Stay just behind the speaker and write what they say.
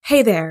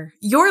Hey there,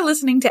 you're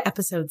listening to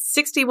episode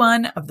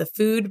 61 of the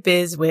Food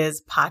Biz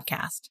Wiz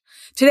podcast.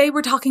 Today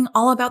we're talking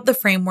all about the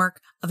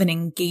framework of an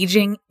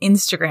engaging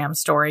Instagram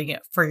story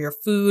for your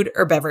food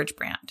or beverage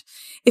brand.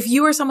 If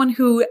you are someone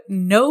who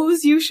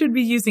knows you should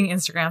be using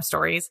Instagram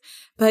stories,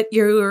 but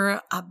you're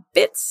a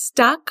bit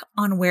stuck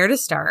on where to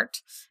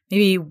start,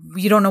 maybe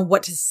you don't know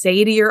what to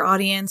say to your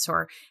audience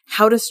or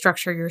how to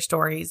structure your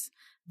stories,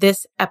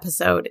 this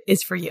episode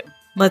is for you.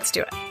 Let's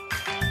do it.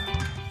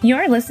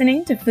 You're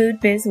listening to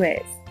Food Biz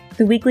Wiz,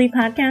 the weekly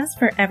podcast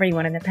for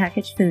everyone in the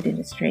packaged food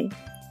industry.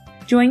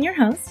 Join your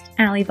host,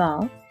 Allie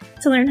Ball,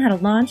 to learn how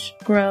to launch,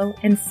 grow,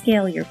 and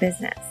scale your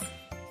business.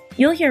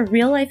 You'll hear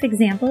real-life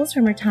examples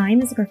from her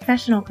time as a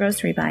professional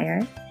grocery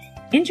buyer,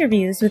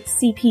 interviews with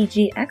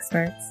CPG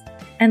experts,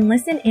 and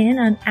listen in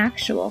on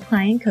actual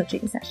client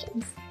coaching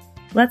sessions.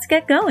 Let's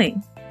get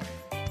going.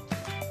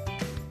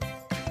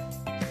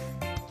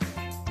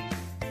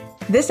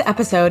 This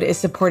episode is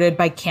supported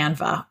by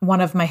Canva,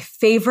 one of my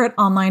favorite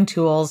online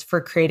tools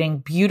for creating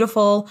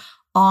beautiful,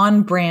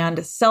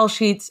 on-brand sell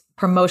sheets,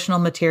 promotional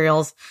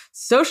materials,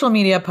 social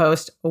media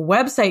posts,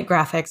 website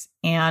graphics,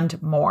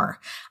 and more.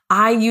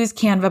 I use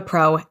Canva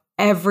Pro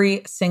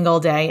every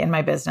single day in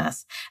my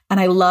business, and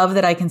I love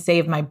that I can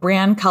save my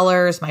brand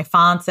colors, my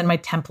fonts, and my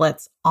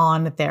templates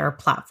on their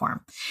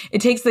platform. It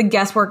takes the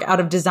guesswork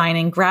out of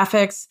designing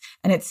graphics,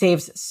 and it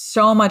saves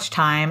so much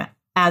time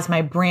as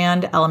my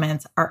brand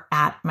elements are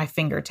at my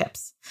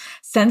fingertips.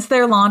 Since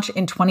their launch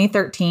in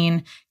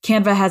 2013,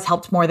 Canva has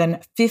helped more than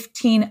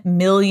 15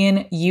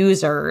 million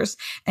users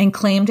and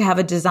claim to have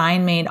a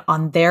design made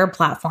on their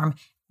platform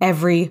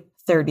every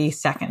 30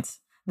 seconds.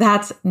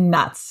 That's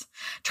nuts.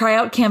 Try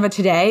out Canva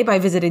today by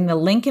visiting the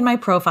link in my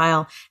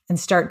profile and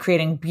start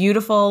creating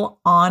beautiful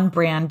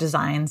on-brand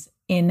designs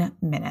in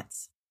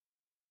minutes.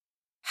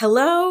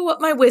 Hello,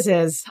 my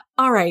whizzes.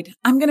 All right,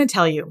 I'm going to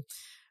tell you.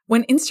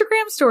 When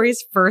Instagram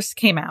stories first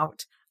came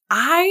out,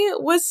 I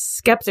was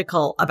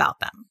skeptical about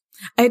them.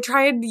 I had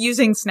tried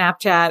using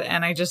Snapchat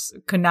and I just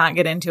could not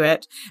get into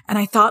it. And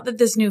I thought that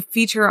this new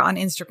feature on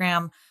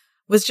Instagram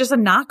was just a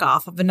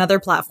knockoff of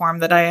another platform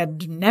that I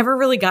had never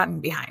really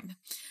gotten behind.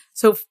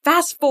 So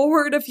fast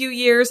forward a few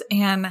years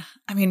and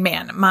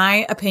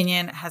my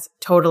opinion has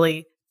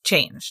totally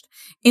changed.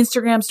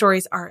 Instagram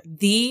stories are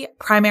the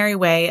primary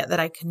way that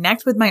I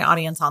connect with my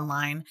audience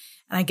online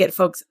and I get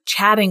folks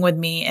chatting with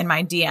me in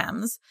my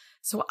DMs.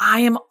 So I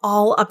am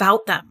all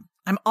about them.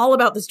 I'm all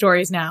about the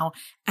stories now,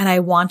 and I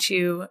want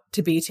you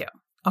to be too.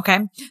 Okay.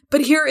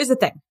 But here is the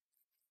thing.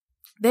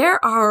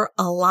 There are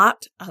a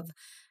lot of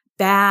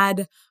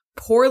bad,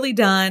 poorly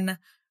done,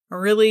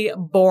 really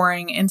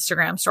boring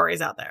Instagram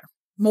stories out there.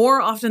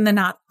 More often than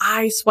not,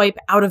 I swipe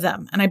out of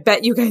them, and I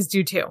bet you guys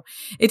do too.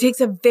 It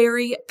takes a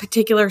very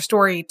particular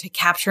story to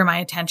capture my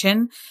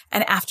attention,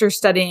 and after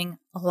studying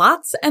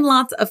lots and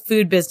lots of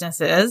food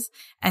businesses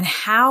and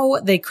how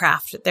they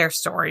craft their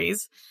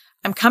stories,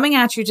 I'm coming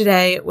at you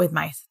today with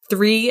my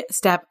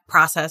 3-step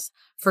process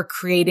for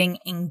creating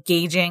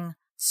engaging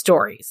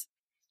stories.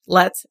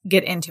 Let's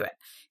get into it.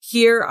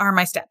 Here are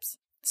my steps.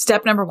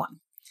 Step number 1,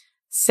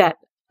 set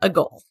a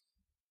goal.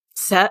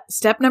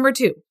 Step number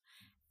 2,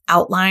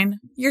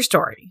 outline your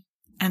story.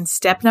 And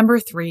step number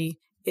 3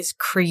 is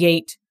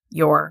create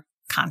your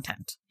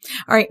content.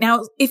 All right.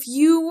 Now, if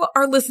you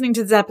are listening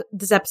to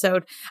this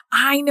episode,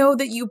 I know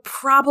that you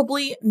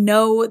probably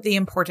know the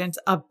importance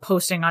of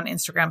posting on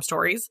Instagram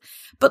stories,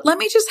 but let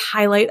me just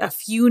highlight a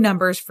few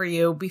numbers for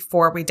you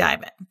before we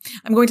dive in.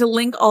 I'm going to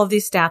link all of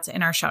these stats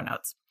in our show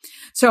notes.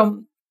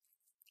 So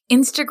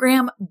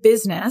Instagram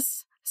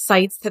business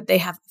cites that they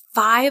have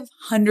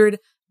 500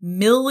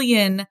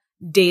 million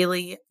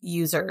daily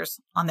users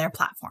on their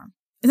platform.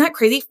 Isn't that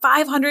crazy?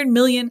 500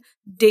 million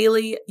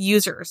daily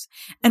users.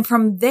 And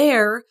from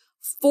there,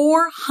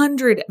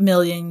 400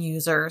 million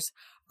users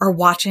are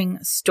watching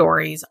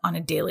stories on a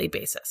daily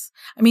basis.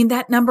 I mean,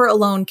 that number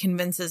alone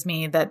convinces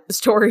me that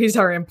stories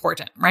are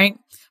important, right?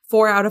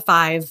 4 out of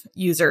 5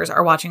 users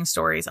are watching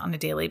stories on a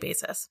daily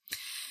basis.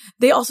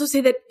 They also say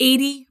that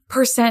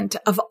 80%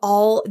 of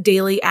all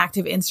daily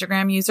active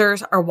Instagram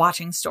users are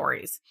watching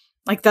stories.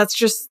 Like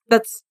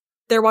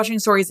they're watching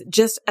stories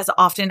just as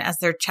often as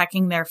they're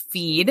checking their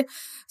feed.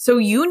 So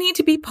you need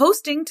to be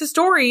posting to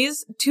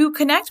stories to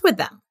connect with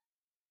them.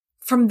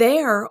 From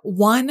there,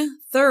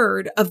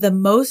 1/3 of the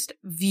most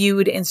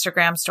viewed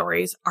Instagram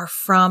stories are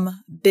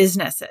from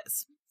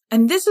businesses.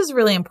 And this is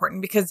really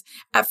important because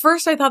at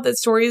first I thought that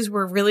stories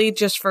were really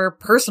just for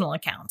personal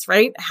accounts,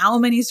 right? How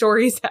many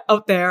stories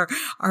out there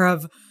are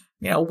of,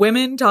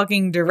 women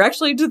talking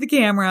directly to the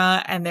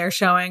camera and they're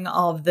showing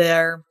all of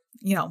their,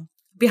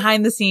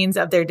 behind the scenes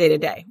of their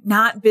day-to-day,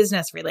 not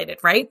business related,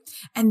 right?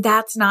 And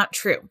that's not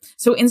true.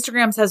 So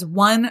Instagram says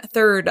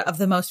 1/3 of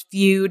the most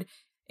viewed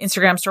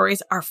Instagram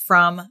stories are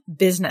from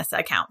business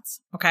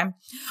accounts. Okay.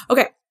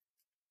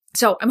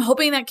 So I'm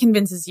hoping that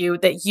convinces you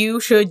that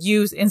you should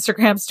use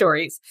Instagram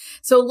stories.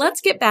 So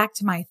let's get back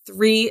to my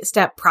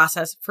 3-step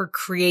process for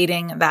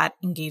creating that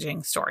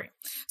engaging story.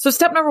 So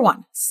step number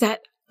 1,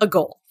 set a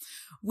goal.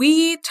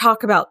 We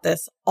talk about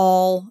this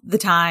all the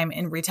time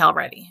in Retail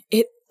Ready.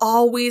 It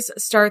always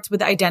starts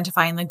with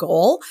identifying the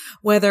goal,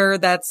 whether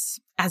that's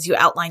as you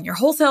outline your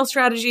wholesale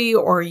strategy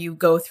or you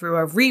go through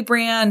a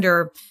rebrand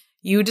or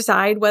you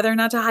decide whether or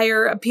not to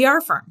hire a PR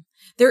firm.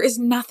 There is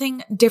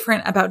nothing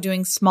different about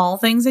doing small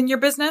things in your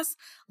business,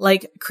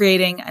 like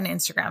creating an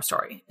Instagram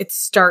story. It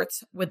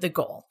starts with the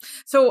goal.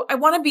 So I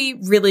want to be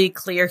really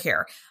clear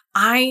here.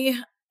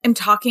 I am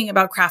talking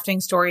about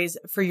crafting stories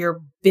for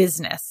your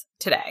business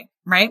today,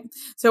 right?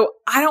 So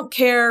I don't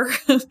care,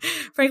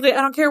 frankly,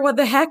 I don't care what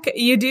the heck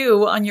you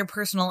do on your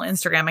personal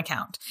Instagram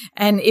account.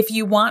 And if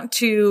you want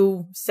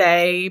to,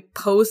 say,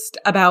 post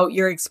about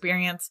your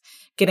experience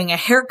getting a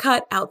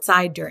haircut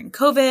outside during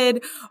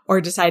COVID,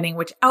 or deciding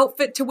which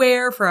outfit to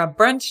wear for a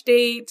brunch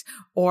date,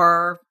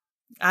 or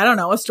I don't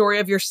know, a story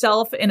of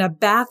yourself in a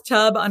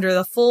bathtub under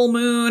the full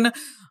moon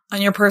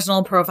on your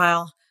personal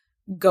profile,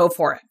 go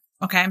for it.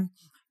 Okay.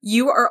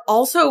 You are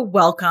also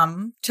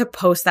welcome to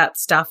post that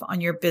stuff on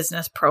your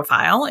business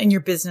profile in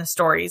your business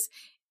stories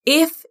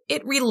if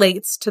it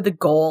relates to the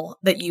goal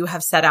that you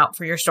have set out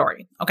for your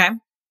story. Okay.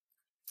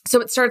 So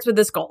it starts with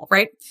this goal,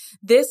 right?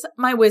 This,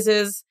 my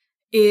whizzes,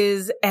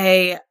 is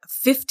a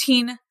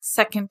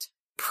 15-second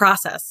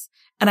process.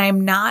 And I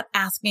am not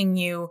asking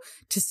you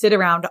to sit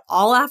around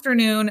all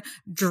afternoon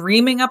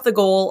dreaming up the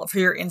goal for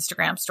your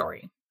Instagram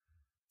story.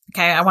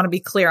 Okay. I want to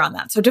be clear on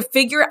that. So to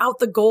figure out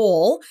the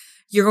goal,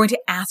 you're going to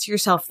ask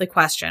yourself the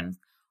question,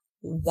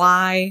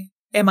 why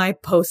am I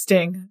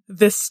posting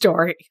this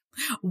story?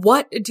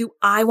 What do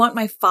I want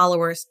my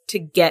followers to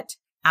get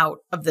out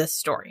of this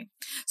story?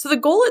 So the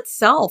goal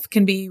itself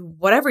can be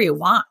whatever you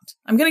want.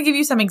 I'm going to give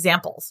you some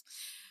examples.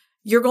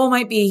 Your goal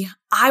might be,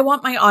 I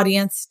want my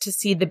audience to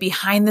see the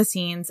behind the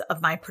scenes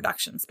of my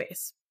production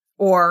space.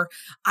 Or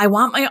I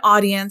want my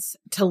audience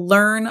to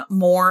learn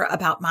more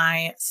about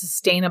my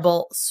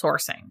sustainable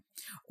sourcing.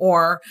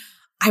 Or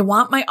I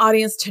want my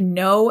audience to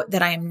know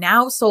that I am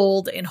now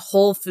sold in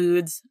Whole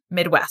Foods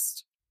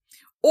Midwest.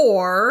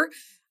 Or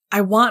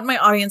I want my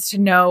audience to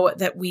know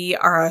that we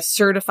are a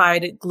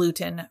certified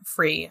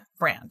gluten-free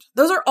brand.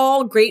 Those are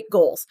all great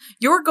goals.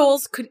 Your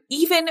goals could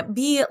even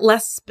be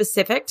less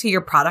specific to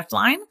your product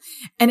line,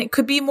 and it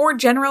could be more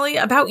generally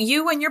about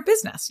you and your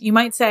business. You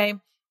might say,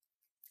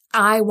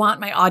 I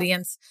want my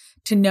audience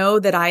to know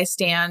that I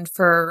stand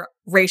for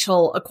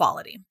racial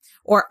equality.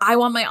 Or I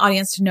want my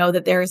audience to know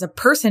that there is a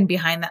person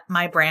behind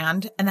my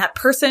brand, and that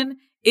person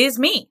is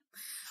me.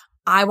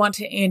 I want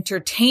to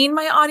entertain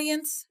my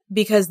audience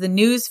because the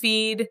news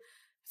feed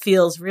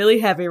feels really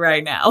heavy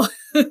right now.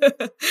 You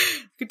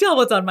can tell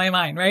what's on my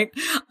mind, right?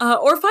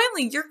 Or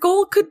finally, your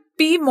goal could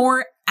be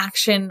more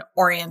action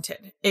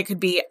oriented. It could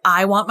be,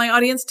 I want my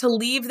audience to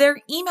leave their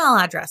email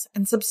address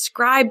and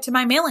subscribe to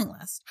my mailing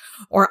list.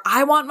 Or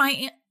I want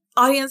my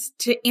audience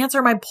to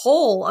answer my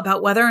poll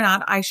about whether or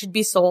not I should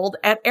be sold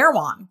at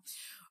Erewhon.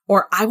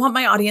 Or I want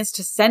my audience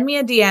to send me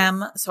a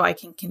DM so I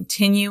can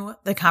continue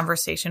the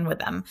conversation with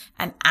them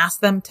and ask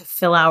them to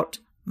fill out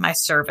my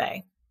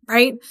survey,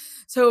 right?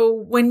 So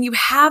when you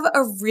have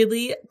a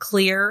really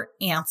clear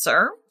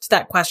answer to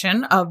that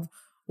question of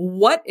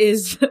what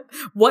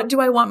do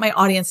I want my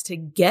audience to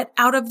get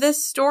out of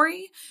this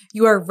story,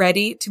 you are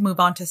ready to move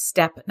on to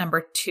step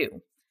number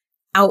 2,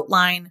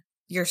 outline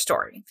your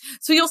story.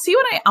 So you'll see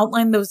when I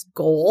outlined those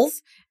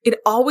goals,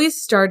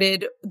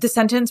 the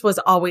sentence was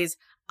always,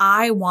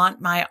 I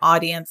want my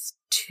audience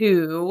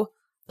to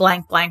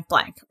blank, blank,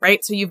 blank,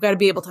 right? So you've got to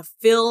be able to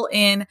fill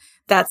in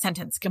that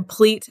sentence,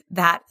 complete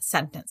that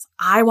sentence.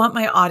 I want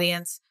my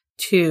audience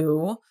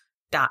to ...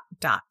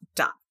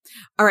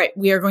 All right,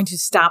 we are going to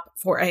stop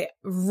for a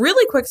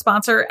really quick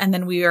sponsor, and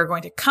then we are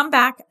going to come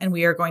back and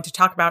we are going to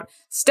talk about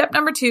step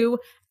number 2,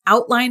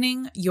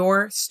 outlining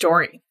your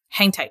story.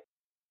 Hang tight.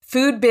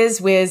 Food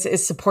Biz Wiz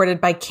is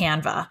supported by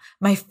Canva,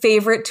 my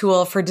favorite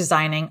tool for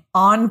designing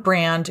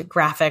on-brand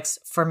graphics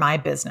for my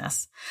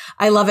business.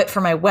 I love it for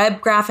my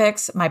web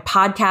graphics, my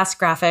podcast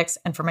graphics,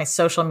 and for my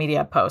social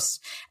media posts.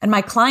 And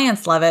my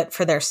clients love it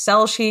for their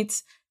sell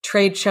sheets,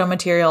 trade show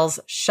materials,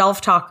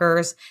 shelf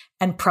talkers,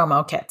 and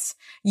promo kits.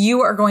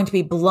 You are going to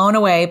be blown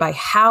away by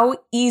how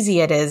easy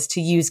it is to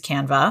use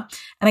Canva,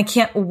 and I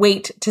can't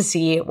wait to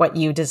see what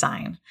you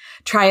design.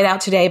 Try it out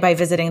today by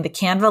visiting the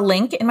Canva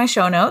link in my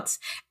show notes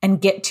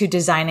and get to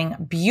designing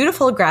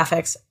beautiful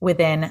graphics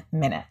within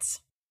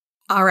minutes.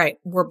 All right,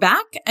 we're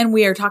back and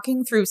we are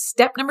talking through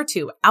step number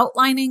 2,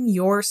 outlining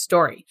your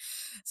story.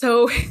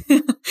 So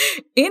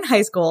in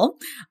high school,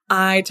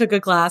 I took a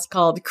class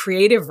called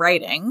creative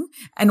writing.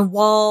 And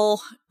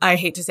while I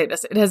hate to say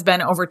this, it has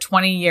been over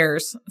 20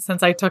 years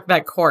since I took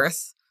that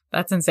course.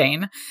 That's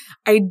insane.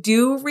 I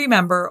do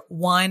remember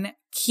one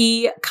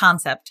key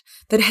concept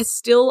that has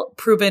still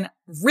proven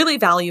really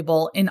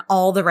valuable in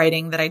all the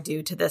writing that I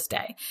do to this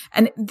day.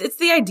 And it's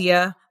the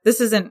idea, this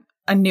isn't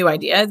a new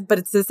idea, but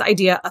it's this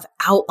idea of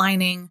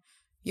outlining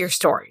your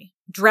story.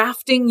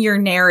 Drafting your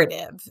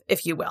narrative,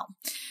 if you will.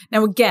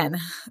 Now, again,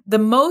 the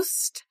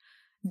most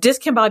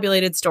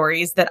discombobulated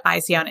stories that I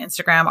see on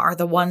Instagram are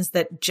the ones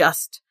that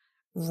just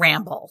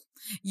ramble.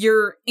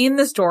 You're in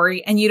the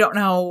story and you don't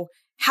know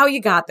how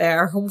you got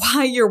there,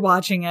 why you're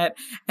watching it,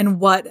 and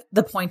what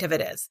the point of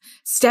it is.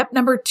 Step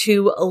number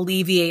 2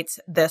 alleviates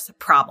this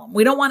problem.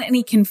 We don't want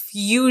any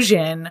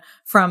confusion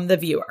from the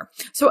viewer.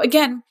 So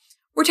again,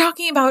 we're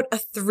talking about a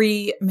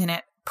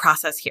 3-minute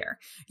process here.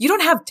 You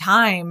don't have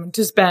time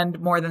to spend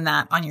more than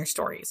that on your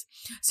stories.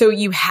 So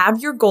you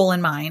have your goal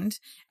in mind,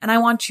 and I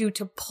want you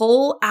to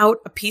pull out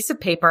a piece of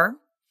paper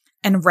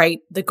and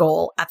write the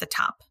goal at the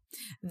top.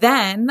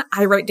 Then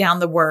I write down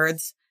the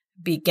words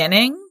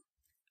beginning,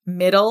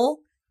 middle,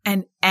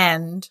 and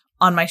end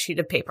on my sheet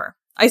of paper.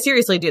 I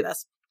seriously do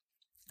this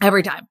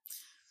every time.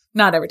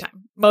 Not every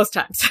time, most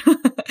times.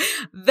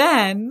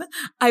 Then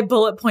I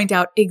bullet point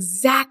out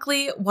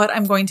exactly what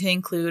I'm going to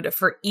include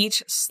for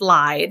each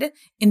slide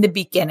in the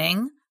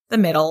beginning, the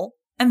middle,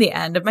 and the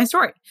end of my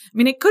story. I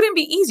mean, it couldn't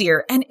be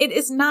easier, and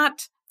it's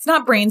not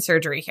brain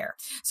surgery here.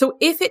 So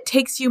if it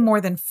takes you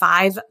more than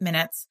 5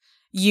 minutes,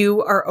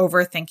 you are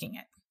overthinking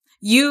it.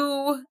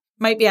 You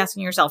might be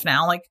asking yourself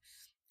now, like,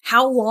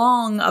 how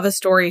long of a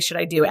story should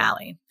I do,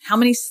 Allie? How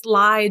many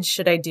slides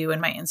should I do in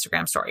my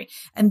Instagram story?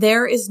 And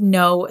there is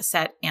no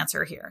set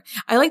answer here.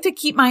 I like to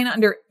keep mine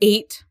under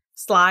 8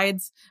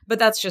 slides, but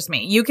that's just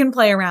me. You can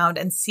play around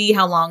and see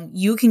how long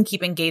you can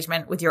keep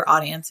engagement with your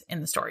audience in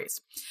the stories.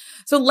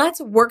 So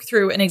let's work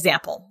through an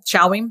example,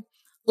 shall we?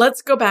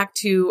 Let's go back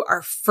to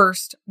our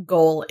first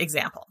goal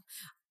example.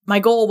 My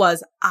goal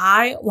was,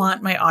 I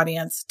want my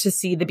audience to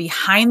see the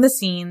behind the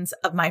scenes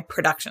of my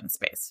production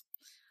space.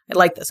 I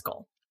like this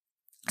goal.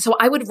 So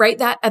I would write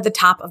that at the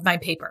top of my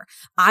paper.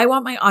 I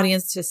want my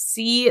audience to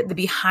see the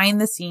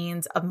behind the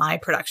scenes of my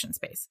production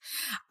space.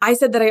 I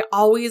said that I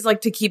always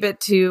like to keep it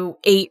to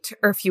 8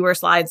 or fewer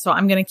slides. So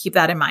I'm going to keep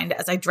that in mind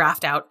as I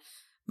draft out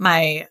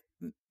my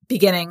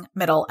beginning,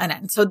 middle, and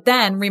end. So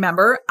then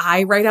remember,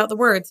 I write out the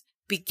words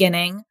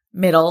beginning,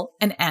 middle,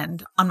 and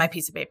end on my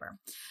piece of paper.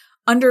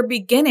 Under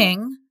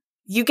beginning,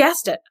 you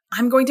guessed it,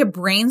 I'm going to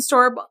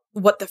brainstorm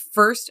what the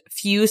first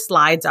few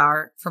slides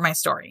are for my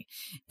story.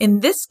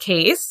 In this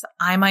case,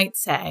 I might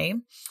say,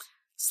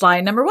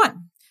 slide number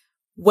 1,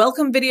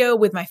 welcome video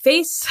with my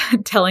face,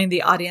 telling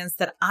the audience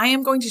that I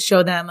am going to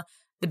show them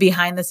the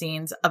behind the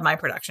scenes of my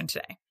production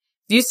today.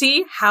 Do you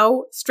see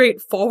how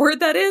straightforward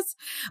that is?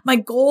 My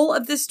goal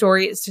of this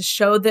story is to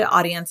show the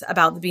audience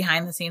about the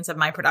behind the scenes of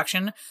my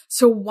production.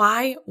 So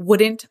why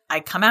wouldn't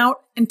I come out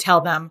and tell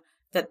them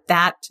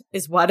that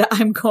is what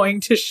I'm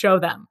going to show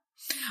them?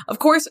 Of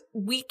course,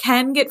 we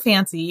can get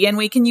fancy and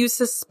we can use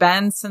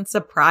suspense and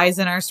surprise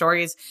in our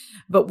stories,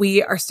 but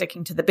we are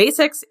sticking to the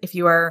basics if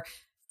you are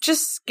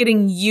just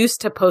getting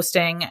used to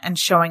posting and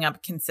showing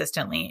up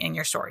consistently in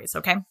your stories,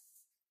 okay?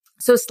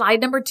 So slide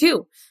number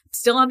 2,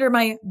 still under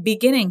my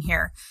beginning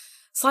here.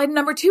 Slide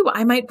number 2,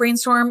 I might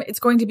brainstorm.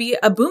 It's going to be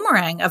a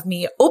boomerang of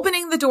me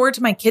opening the door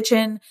to my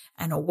kitchen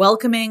and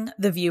welcoming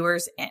the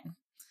viewers in.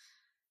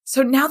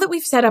 So now that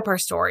we've set up our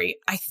story,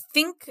 I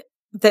think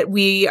that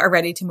we are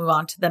ready to move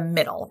on to the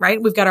middle,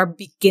 right? We've got our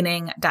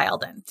beginning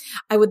dialed in.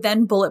 I would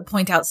then bullet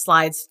point out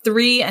slides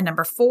 3 and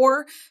number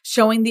 4,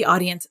 showing the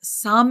audience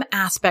some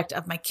aspect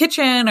of my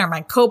kitchen or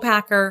my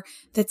co-packer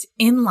that's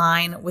in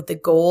line with the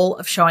goal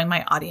of showing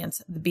my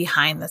audience the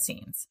behind the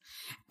scenes.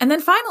 And then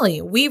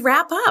finally, we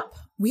wrap up.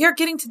 We are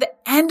getting to the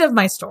end of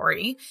my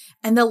story.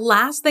 And the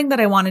last thing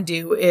that I want to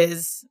do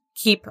is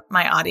keep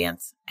my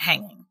audience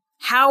hanging.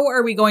 How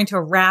are we going to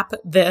wrap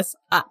this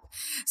up?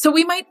 So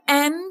we might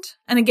end,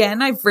 and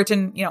again, I've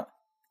written,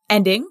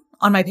 ending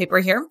on my paper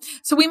here.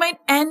 So we might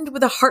end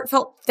with a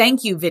heartfelt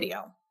thank you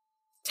video,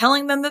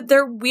 telling them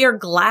that we are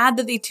glad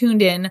that they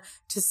tuned in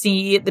to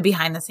see the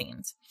behind the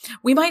scenes.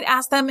 We might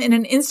ask them in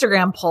an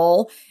Instagram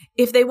poll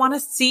if they want to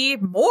see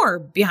more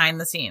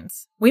behind the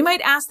scenes. We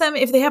might ask them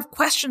if they have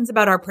questions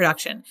about our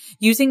production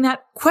using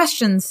that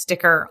questions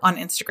sticker on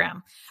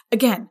Instagram.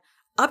 Again,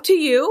 up to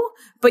you,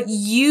 but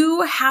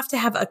you have to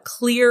have a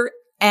clear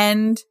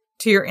end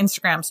to your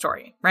Instagram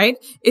story, right?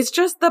 It's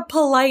just the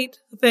polite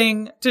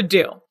thing to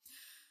do.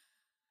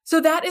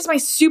 So that is my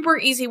super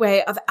easy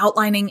way of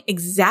outlining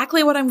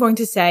exactly what I'm going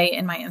to say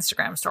in my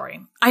Instagram story.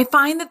 I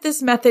find that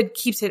this method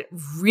keeps it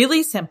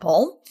really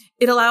simple.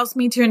 It allows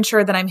me to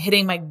ensure that I'm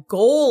hitting my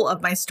goal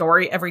of my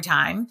story every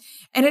time,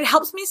 and it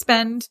helps me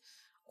spend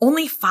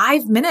only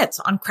 5 minutes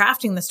on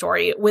crafting the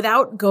story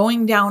without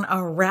going down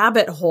a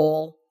rabbit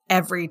hole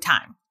every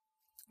time.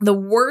 The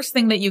worst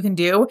thing that you can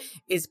do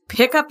is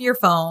pick up your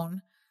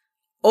phone,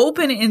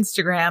 open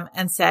Instagram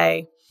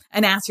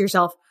and ask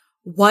yourself,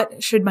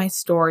 what should my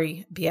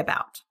story be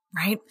about?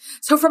 Right?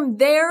 So from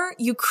there,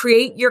 you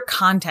create your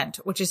content,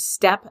 which is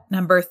step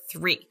number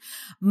 3.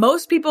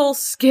 Most people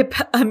skip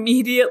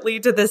immediately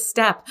to this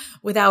step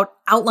without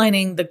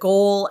outlining the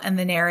goal and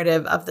the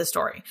narrative of the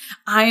story.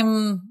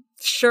 I'm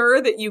sure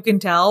that you can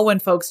tell when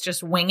folks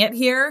just wing it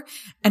here.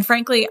 And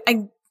frankly,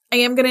 I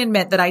am going to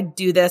admit that I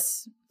do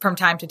this from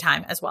time to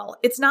time as well.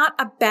 It's not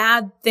a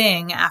bad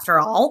thing after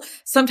all.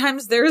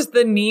 Sometimes there's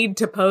the need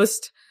to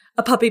post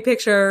a puppy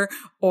picture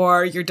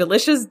or your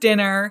delicious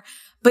dinner.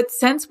 But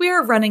since we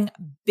are running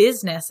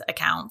business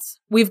accounts,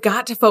 we've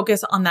got to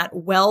focus on that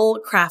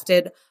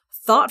well-crafted,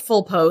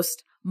 thoughtful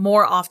post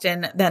more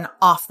often than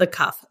off the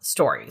cuff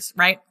stories,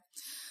 right?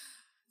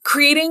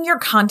 Creating your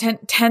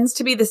content tends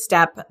to be the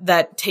step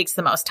that takes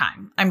the most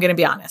time. I'm going to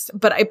be honest,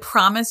 but I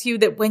promise you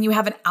that when you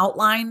have an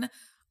outline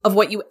of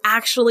what you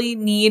actually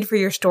need for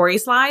your story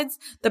slides,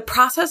 the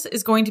process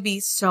is going to be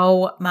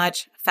so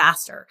much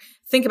faster.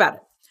 Think about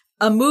it.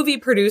 A movie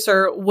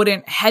producer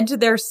wouldn't head to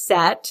their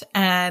set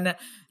and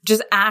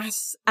just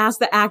ask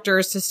the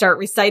actors to start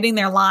reciting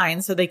their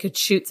lines so they could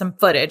shoot some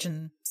footage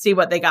and see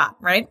what they got,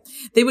 right?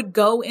 They would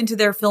go into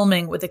their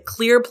filming with a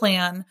clear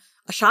plan,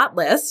 a shot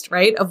list,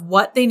 right, of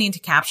what they need to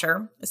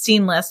capture, a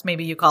scene list,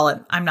 maybe you call it.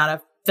 I'm not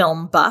a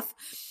film buff,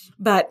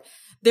 but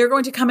they're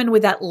going to come in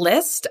with that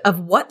list of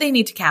what they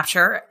need to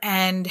capture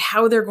and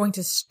how they're going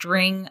to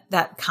string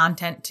that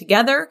content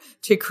together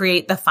to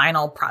create the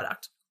final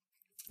product.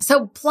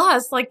 So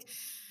plus,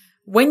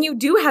 when you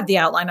do have the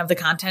outline of the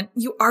content,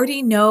 you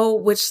already know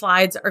which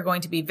slides are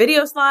going to be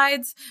video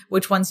slides,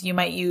 which ones you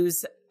might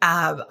use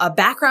a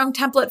background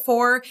template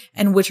for,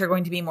 and which are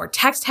going to be more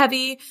text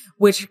heavy,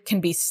 which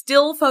can be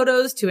still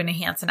photos to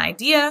enhance an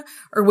idea,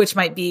 or which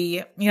might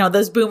be,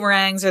 those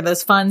boomerangs or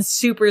those fun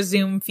super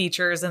zoom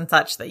features and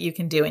such that you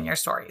can do in your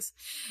stories.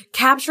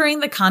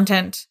 Capturing the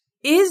content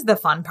is the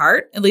fun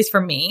part, at least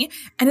for me,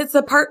 and it's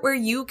the part where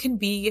you can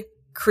be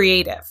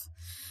creative.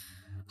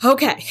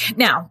 Okay,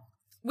 now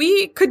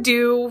we could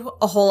do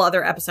a whole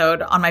other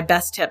episode on my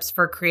best tips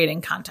for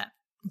creating content.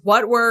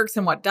 What works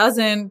and what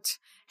doesn't,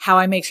 how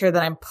I make sure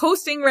that I'm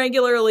posting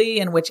regularly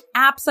and which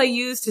apps I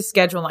use to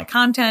schedule my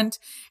content,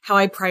 how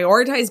I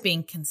prioritize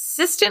being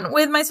consistent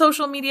with my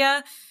social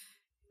media.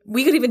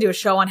 We could even do a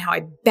show on how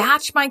I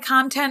batch my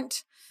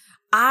content.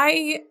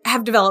 I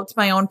have developed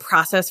my own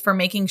process for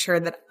making sure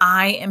that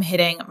I am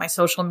hitting my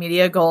social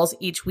media goals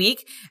each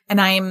week,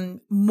 and I am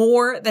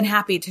more than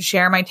happy to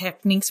share my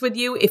techniques with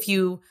you if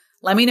you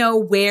let me know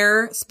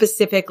where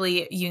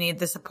specifically you need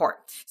the support.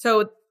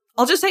 So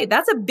I'll just say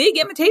that's a big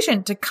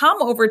invitation to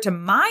come over to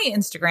my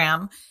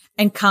Instagram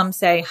and come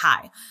say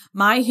hi.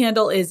 My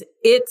handle is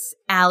It's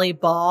Allie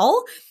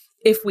Ball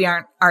if we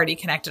aren't already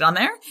connected on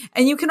there.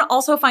 And you can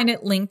also find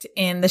it linked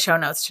in the show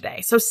notes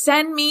today. So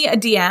send me a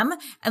DM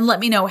and let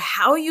me know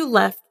how you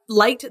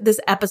liked this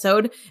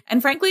episode.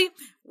 And frankly,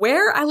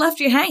 where I left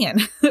you hanging,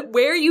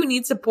 where you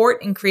need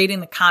support in creating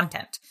the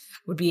content.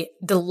 Would be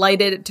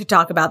delighted to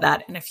talk about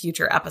that in a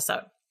future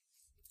episode.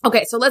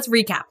 Okay, so let's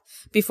recap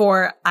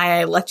before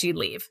I let you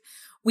leave.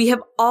 We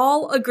have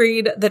all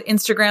agreed that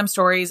Instagram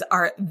stories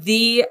are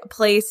the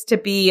place to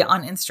be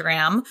on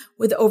Instagram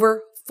with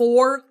over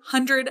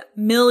 400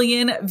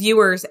 million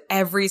viewers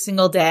every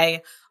single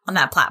day on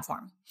that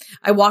platform.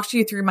 I walked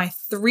you through my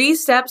 3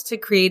 steps to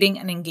creating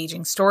an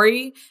engaging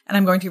story, and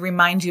I'm going to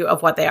remind you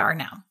of what they are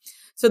now.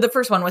 So the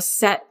first one was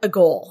set a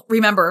goal.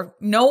 Remember,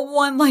 no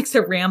one likes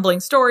a rambling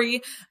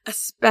story,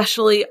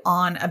 especially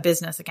on a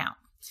business account.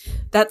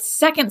 That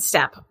second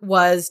step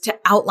was to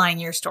outline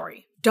your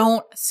story.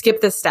 Don't skip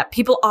this step.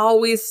 People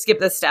always skip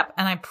this step,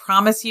 and I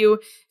promise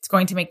you it's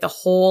going to make the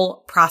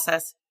whole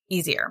process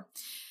easier.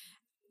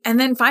 And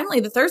then finally,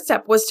 the third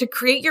step was to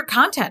create your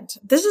content.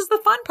 This is the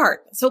fun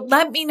part. So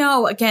let me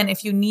know, again,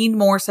 if you need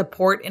more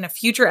support in a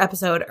future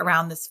episode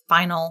around this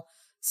final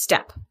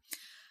step.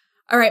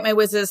 All right, my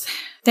whizzes.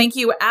 Thank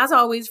you, as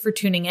always, for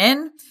tuning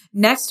in.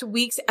 Next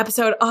week's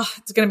episode,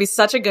 it's going to be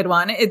such a good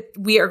one.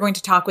 We are going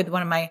to talk with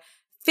one of my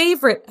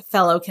favorite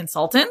fellow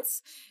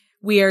consultants.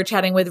 We are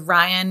chatting with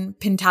Ryan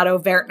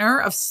Pintado-Vertner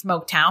of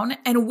Smoketown,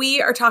 and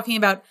we are talking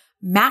about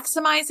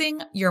maximizing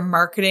your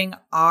marketing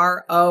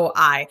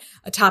ROI,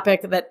 a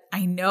topic that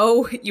I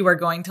know you are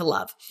going to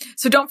love.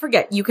 So don't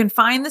forget, you can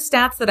find the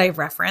stats that I've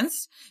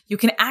referenced. You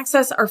can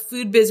access our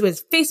Food Biz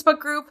Wiz Facebook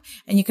group,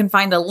 and you can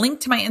find a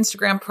link to my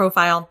Instagram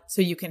profile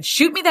so you can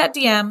shoot me that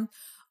DM,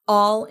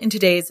 all in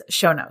today's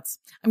show notes.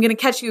 I'm going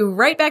to catch you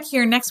right back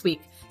here next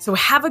week. So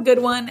have a good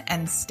one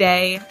and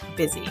stay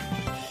busy.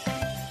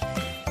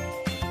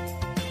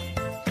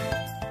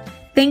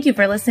 Thank you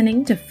for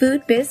listening to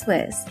Food Biz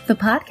Wiz, the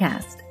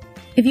podcast.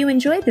 If you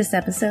enjoyed this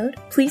episode,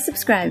 please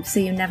subscribe so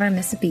you never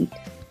miss a beat.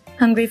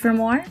 Hungry for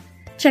more?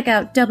 Check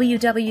out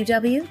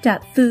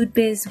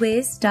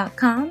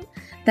www.foodbizwiz.com.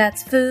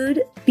 That's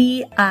food,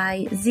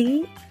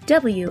 BIZWIZ.com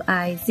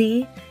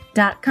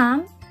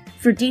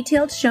for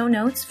detailed show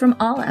notes from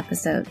all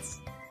episodes.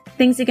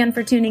 Thanks again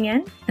for tuning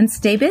in, and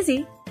stay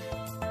busy.